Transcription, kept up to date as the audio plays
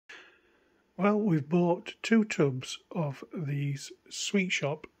Well, we've bought 2 tubs of these Sweet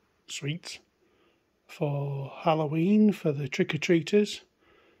Shop sweets for Halloween for the trick-or-treaters,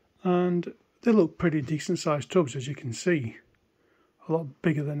 and they look pretty decent sized tubs, as you can see. A lot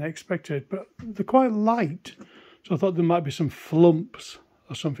bigger than I expected, but they're quite light, so I thought there might be some flumps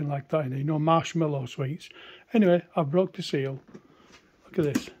or something like that in there, you know, marshmallow sweets. Anyway, I broke the seal. Look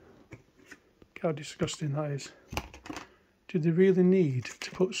at this. Look how disgusting that is. Did they really need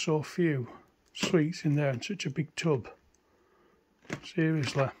to put so few sweets in there in such a big tub?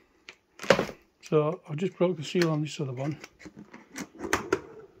 Seriously. So I just broke the seal on this other one.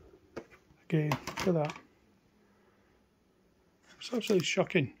 Again, look at that. It's absolutely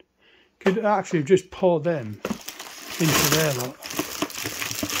shocking. Could actually just pour them into there, look,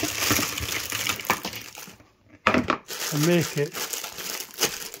 and make it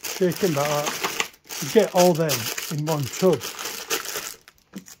shaking like that. Get all them in one tub.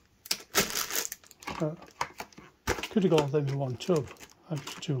 Could have got all them in one tub. I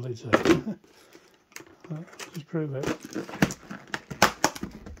have 2 lids there. Just prove it.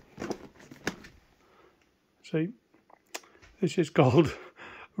 See, this is called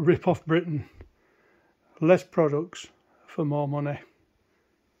Rip Off Britain. Less products for more money.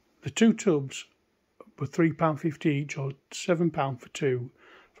 The 2 tubs were £3.50 each, or £7 for 2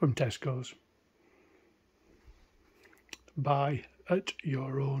 from Tesco's. Buy at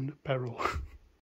your own peril.